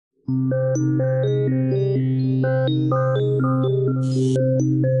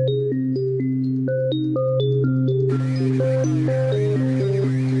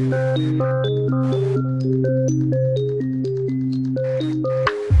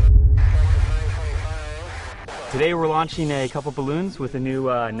Today we're launching a couple balloons with a new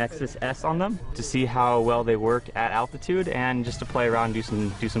Nexus S on them to see how well they work at altitude and just to play around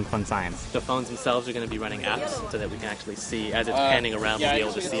and do some fun science. The phones themselves are going to be running apps so that we can actually see, as it's panning around, we'll be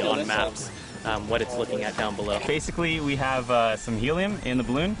able to see on maps what it's looking at down below. Basically, we have some helium in the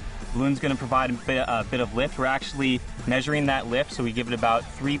balloon. The balloon's going to provide a bit of lift. We're actually measuring that lift, so we give it about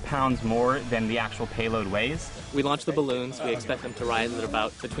 3 pounds more than the actual payload weighs. We launch the balloons. We expect them to rise at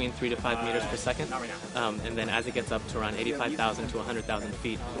about between 3 to 5 meters per second. And then as it gets up to around 85,000 to 100,000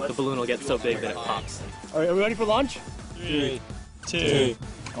 feet, the balloon will get so big that it pops. All right, are we ready for launch? 3, 2,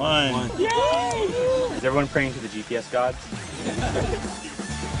 1. Yay! Is everyone praying to the GPS gods?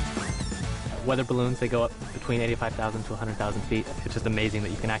 Weather balloons, they go up between 85,000 to 100,000 feet. It's just amazing that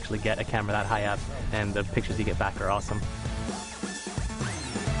you can actually get a camera that high up, and the pictures you get back are awesome.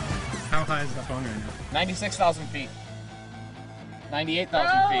 How high is that phone right now? 96,000 feet.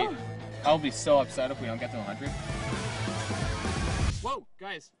 98,000 feet. I'll be so upset if we don't get to 100. Whoa,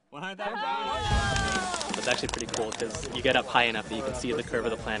 guys. 100,000. It's actually pretty cool because you get up high enough that you can see the curve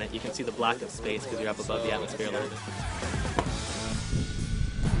of the planet. You can see the black of space because you're up above the atmosphere a little bit.